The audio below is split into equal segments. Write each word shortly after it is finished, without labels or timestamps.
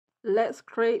let's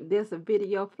create this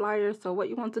video flyer. So what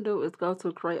you want to do is go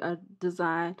to create a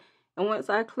design, and once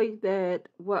I click that,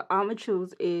 what I'm gonna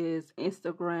choose is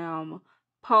Instagram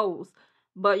post.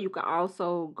 But you can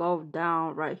also go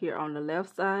down right here on the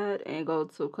left side and go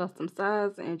to custom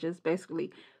size and just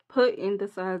basically put in the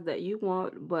size that you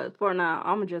want. But for now,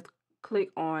 I'm gonna just click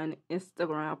on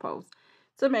Instagram post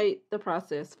to make the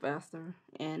process faster,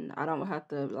 and I don't have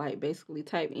to like basically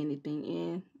type anything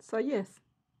in. So yes.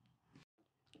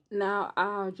 Now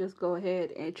I'll just go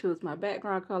ahead and choose my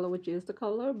background color, which is the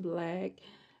color black,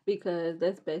 because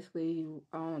that's basically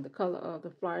the color of the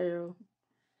flyer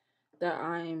that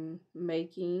I'm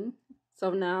making.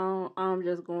 So now I'm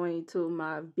just going to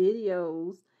my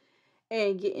videos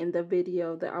and getting the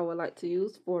video that I would like to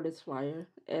use for this flyer.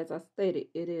 As I stated,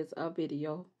 it is a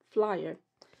video flyer.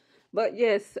 But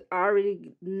yes, I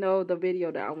already know the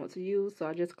video that I want to use, so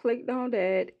I just clicked on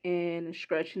that and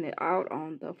stretching it out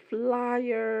on the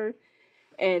flyer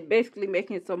and basically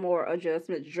making some more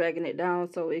adjustments, dragging it down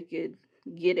so it could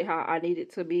get it how I need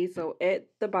it to be. So at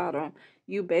the bottom,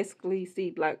 you basically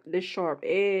see like this sharp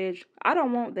edge. I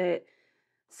don't want that.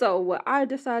 So what I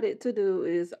decided to do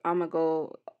is I'm going to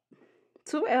go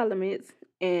to elements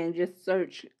and just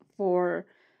search for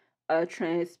a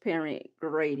transparent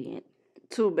gradient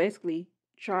to basically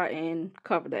try and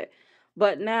cover that.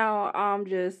 But now I'm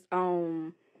just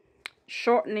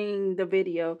shortening the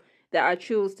video that I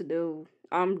choose to do.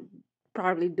 I'm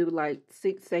probably do like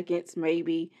 6 seconds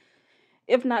maybe,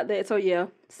 if not that. So yeah,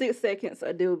 6 seconds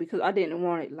I do because I didn't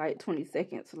want it like 20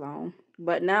 seconds long.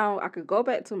 But now I could go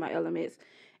back to my elements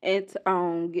and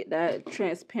get that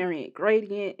transparent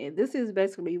gradient, and this is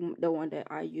basically the one that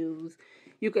I use.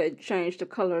 You could change the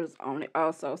colors on it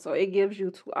also, so it gives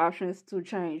you 2 options to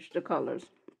change the colors.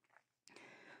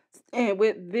 And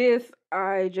with this,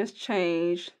 I just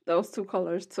changed those 2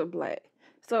 colors to black,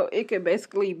 so it can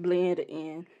basically blend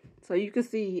in. So you can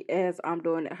see as I'm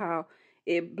doing it how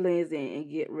it blends in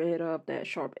and get rid of that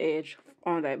sharp edge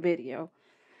on that video.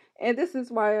 And this is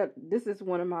why this is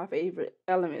one of my favorite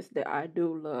elements that I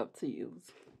do love to use.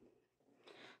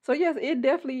 So yes, it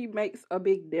definitely makes a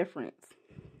big difference.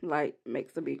 Like,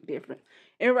 makes a big difference.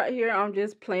 And right here, I'm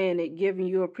just playing it, giving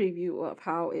you a preview of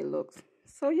how it looks.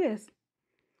 So yes.